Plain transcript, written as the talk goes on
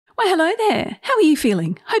Well, hello there. How are you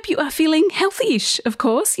feeling? Hope you are feeling healthy-ish, of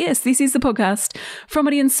course. Yes, this is the podcast From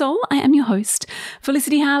Body and Soul. I am your host,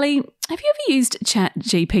 Felicity Harley. Have you ever used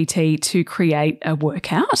ChatGPT to create a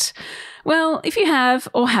workout? Well, if you have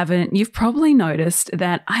or haven't, you've probably noticed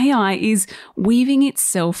that AI is weaving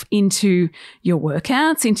itself into your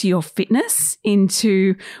workouts, into your fitness,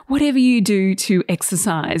 into whatever you do to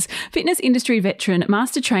exercise. Fitness industry veteran,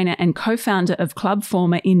 master trainer and co-founder of Club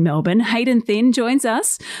Former in Melbourne, Hayden Thin, joins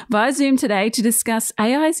us via Zoom today to discuss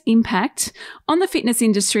AI's impact on the fitness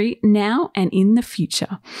industry now and in the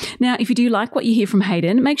future. Now, if you do like what you hear from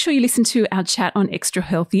Hayden, make sure you listen to our chat on Extra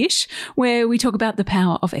Healthy-ish, where we talk about the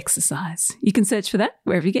power of exercise. You can search for that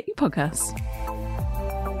wherever you get your podcasts.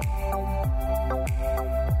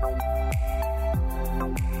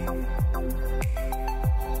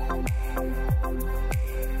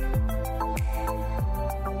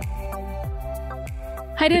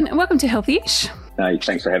 Hayden, welcome to Healthy-ish.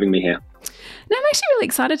 Thanks for having me here. Now, I'm actually really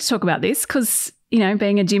excited to talk about this because, you know,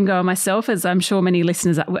 being a gym goer myself, as I'm sure many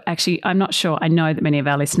listeners are, actually, I'm not sure, I know that many of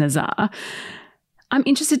our listeners are, I'm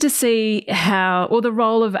interested to see the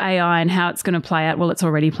role of AI and how it's going to play out. Well, it's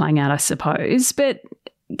already playing out, I suppose. But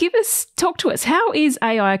talk to us. How is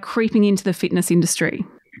AI creeping into the fitness industry?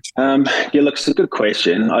 Look, it's a good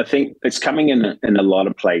question. I think it's coming in a lot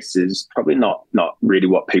of places, probably not really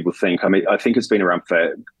what people think. I mean, I think it's been around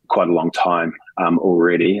for quite a long time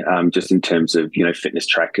already, just in terms of, you know, fitness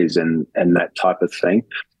trackers and that type of thing.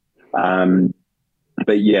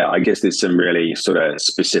 But yeah, I guess there's some really sort of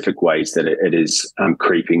specific ways that it is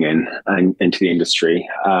creeping into the industry.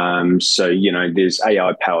 So, you know, there's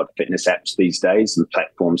AI-powered fitness apps these days and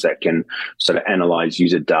platforms that can sort of analyze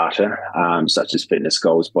user data, such as fitness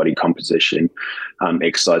goals, body composition,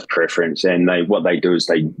 exercise preference. And what they do is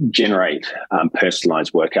they generate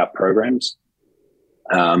personalized workout programs.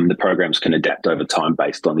 The programs can adapt over time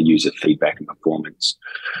based on the user feedback and performance.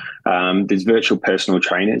 There's virtual personal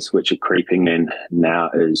trainers, which are creeping in now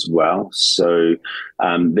as well. So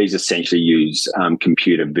these essentially use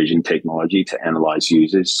computer vision technology to analyze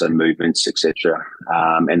users, so movements, etc.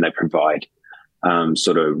 And they provide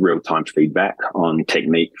sort of real-time feedback on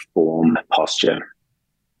technique, form, posture,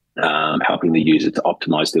 helping the user to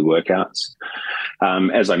optimize their workouts.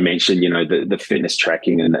 As I mentioned, you know, the fitness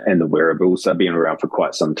tracking and the wearables, they've been around for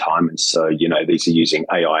quite some time. And so, you know, these are using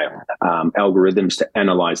AI algorithms to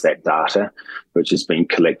analyze that data, which has been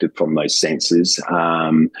collected from those sensors.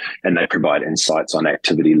 And they provide insights on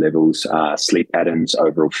activity levels, sleep patterns,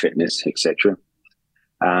 overall fitness, etc.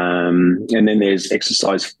 And then there's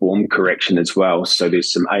exercise form correction as well. So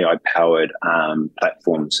there's some AI-powered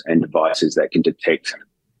platforms and devices that can detect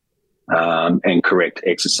and correct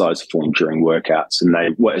exercise form during workouts. And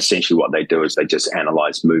essentially what they do is they just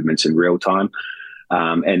analyze movements in real time.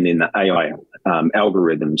 And then the AI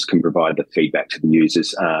algorithms can provide the feedback to the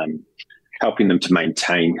users, helping them to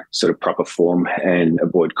maintain sort of proper form and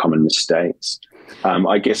avoid common mistakes.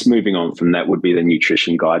 I guess moving on from that would be the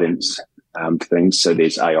nutrition guidance things. So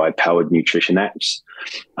there's AI-powered nutrition apps,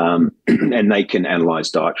 and they can analyze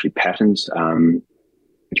dietary patterns,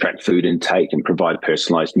 track food intake and provide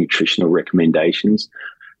personalized nutritional recommendations.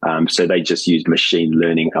 So they just use machine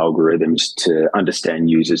learning algorithms to understand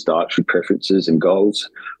users' dietary preferences and goals,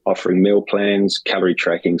 offering meal plans, calorie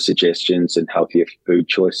tracking suggestions, and healthier food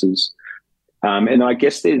choices. And I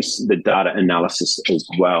guess there's the data analysis as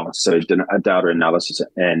well. So data analysis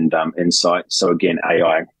and insight. So again,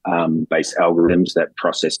 AI-based algorithms that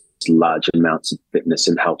process large amounts of fitness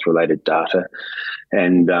and health-related data.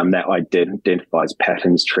 And that identifies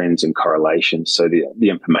patterns, trends, and correlations. So the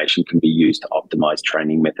information can be used to optimize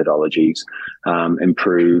training methodologies,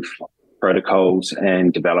 improve protocols,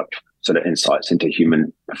 and develop sort of insights into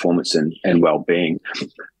human performance and well-being.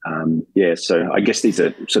 So I guess these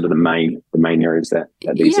are sort of the main areas that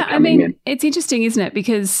these are coming in. It's interesting, isn't it?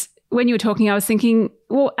 Because when you were talking, I was thinking,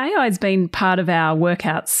 well, AI has been part of our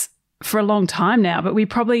workouts for a long time now, but we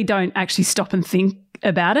probably don't actually stop and think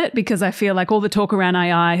about it, because I feel like all the talk around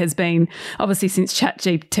AI has been obviously since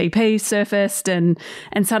ChatGPT surfaced, and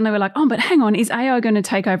suddenly we're like, oh, but hang on, is AI going to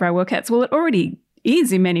take over our workouts? Well, it already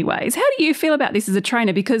is in many ways. How do you feel about this as a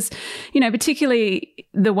trainer? Because, you know, particularly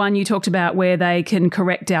the one you talked about where they can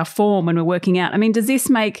correct our form when we're working out. I mean, does this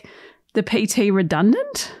make the PT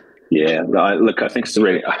redundant? Yeah, look, I think it's a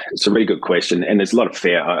really good question, and there's a lot of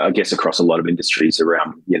fear, I guess, across a lot of industries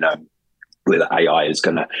around, you know, whether AI is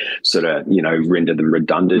going to sort of, you know, render them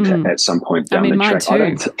redundant at some point down the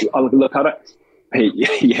track.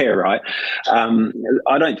 Yeah, right.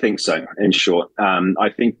 I don't think so. In short, I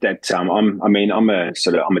think that I'm a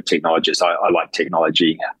technologist. I like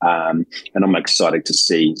technology, and I'm excited to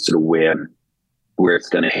see sort of where where it's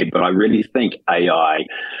going to head. But I really think AI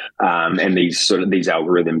and these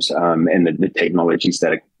algorithms and the technologies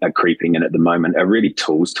that are creeping in at the moment are really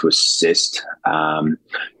tools to assist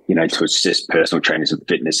to assist personal trainers and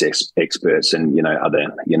fitness experts and, other,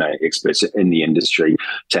 experts in the industry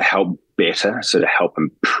to help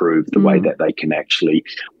improve the way that they can actually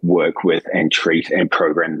work with and treat and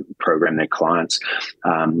program their clients.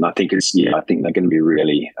 I think they're going to be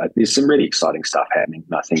really, there's some really exciting stuff happening.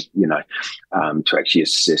 And I think, to actually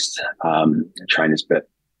assist trainers, but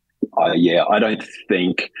I don't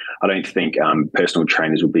think personal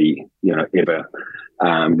trainers will be, ever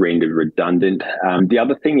rendered redundant. The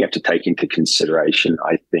other thing you have to take into consideration,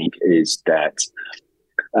 I think, is that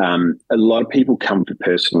a lot of people come for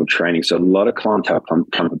personal training. So a lot of clientele come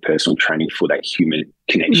for personal training for that human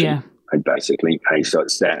connection. Yeah. Basically, so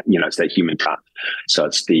it's that it's that human touch. So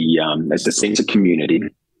it's the sense of community.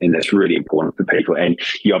 And that's really important for people. And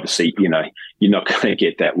you obviously, you're not going to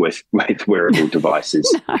get that with wearable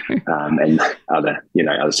devices and other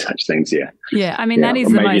such things. Yeah. Yeah. I mean, that is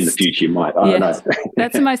the most. Maybe in the future you might. I don't know.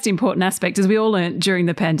 That's the most important aspect, as we all learned during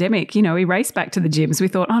the pandemic. We raced back to the gyms. We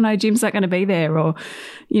thought, oh no, gyms aren't going to be there, or,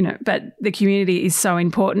 but the community is so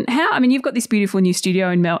important. You've got this beautiful new studio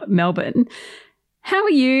in Melbourne. How are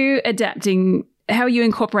you adapting? How are you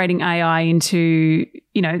incorporating AI into,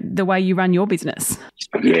 the way you run your business?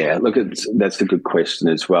 Yeah, look, that's a good question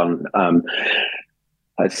as well.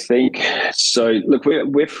 I think so. Look,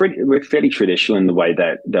 we're fairly traditional in the way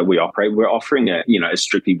that we operate. We're offering a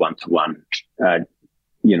strictly one-to-one a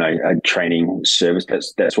training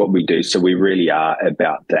service. That's what we do. So we really are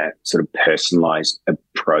about that sort of personalized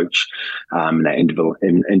approach, and that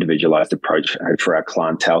individualized approach for our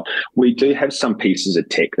clientele. We do have some pieces of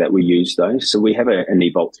tech that we use though. So we have an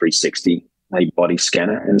Evolt 360, a body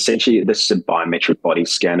scanner, and essentially this is a biometric body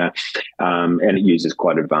scanner, and it uses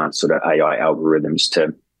quite advanced sort of AI algorithms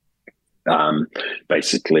to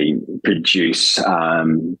basically produce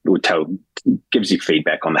gives you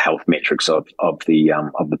feedback on the health metrics of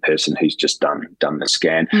the person who's just done the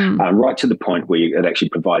scan, right to the point where it actually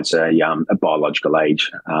provides a biological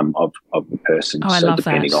age of the person. I love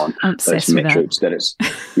depending that. On those metrics that it's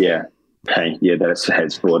that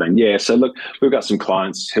it's brought in. Yeah. So look, we've got some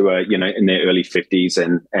clients who are in their early 50s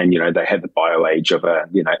and they have the bio age of a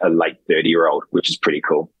late 30-year-old, which is pretty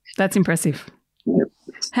cool. That's impressive. Yep.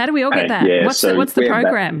 How do we all get that? Yeah, what's the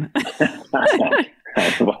program?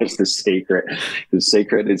 What's the secret? The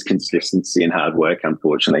secret is consistency and hard work,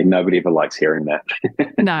 unfortunately. Nobody ever likes hearing that.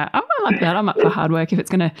 No, I like that. I'm up for hard work if it's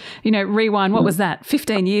going to, rewind, what was that,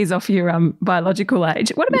 15 years off your biological age.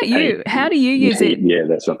 What about you? How do you use it? Yeah,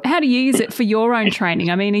 that's right. How do you use it for your own training?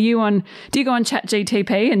 I mean, do you go on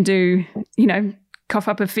ChatGPT and do, cough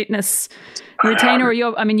up a fitness routine, or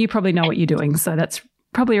you probably know what you're doing, so that's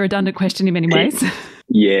probably a redundant question in many ways.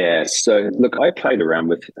 Yeah. So look, I played around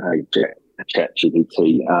with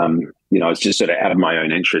ChatGPT. I was just sort of out of my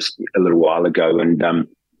own interest a little while ago, and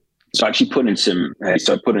so I actually put in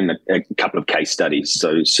a couple of case studies.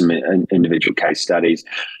 So some individual case studies,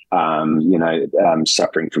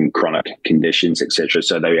 suffering from chronic conditions, etc.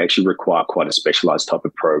 So they actually require quite a specialized type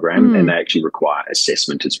of program, and they actually require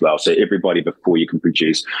assessment as well. So everybody, before you can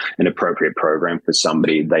produce an appropriate program for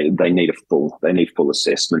somebody, they need full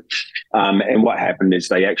assessment. And what happened is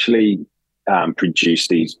they actually produced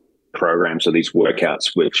these programs or these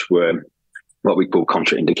workouts which were what we call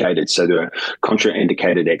contraindicated. So there are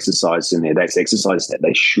contraindicated exercises in there. That's exercise that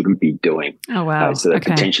they shouldn't be doing. Oh wow! So they're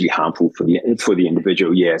potentially harmful for the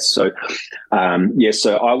individual. Yeah. So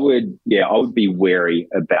So I would be wary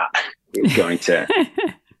about going to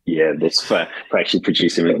this for actually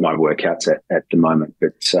producing my workouts at the moment.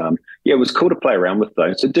 But it was cool to play around with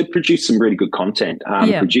those. It did produce some really good content.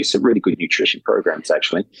 Produce some really good nutrition programs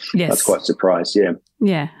actually. Yes. I was quite surprised. Yeah.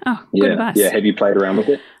 Yeah. Oh, good advice. Yeah. Have you played around with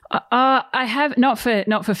it? I have not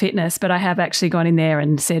for fitness, but I have actually gone in there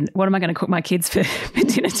and said, what am I going to cook my kids for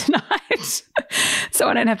dinner tonight? So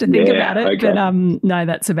I don't have to think about it. Okay. But no,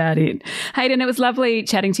 that's about it. Hayden, it was lovely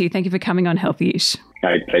chatting to you. Thank you for coming on Healthy-ish.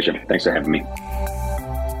 Pleasure. Thanks for having me.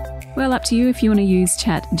 Well, up to you if you want to use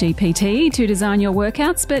ChatGPT to design your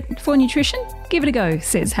workouts, but for nutrition, give it a go,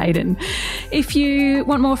 says Hayden. If you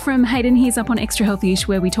want more from Hayden, he's up on Extra Healthy-ish,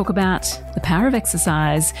 where we talk about the power of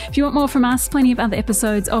exercise. If you want more from us, plenty of other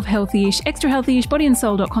episodes of Healthy-ish. Extra Healthy-ish,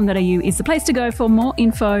 bodyandsoul.com.au is the place to go for more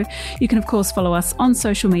info. You can, of course, follow us on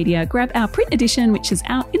social media. Grab our print edition, which is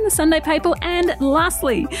out in the Sunday paper. And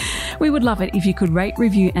lastly, we would love it if you could rate,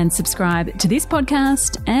 review and subscribe to this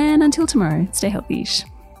podcast. And until tomorrow, stay healthy-ish.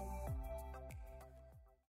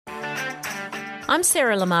 I'm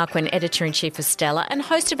Sarah Lamarquin, Editor-in-Chief of Stellar and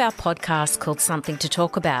host of our podcast called Something to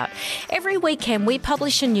Talk About. Every weekend we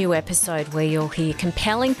publish a new episode where you'll hear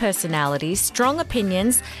compelling personalities, strong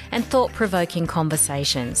opinions and thought-provoking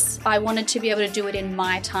conversations. I wanted to be able to do it in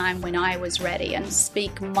my time when I was ready and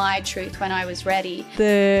speak my truth when I was ready.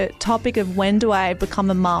 The topic of when do I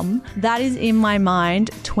become a mum, that is in my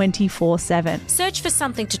mind 24/7. Search for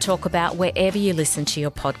Something to Talk About wherever you listen to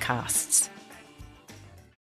your podcasts.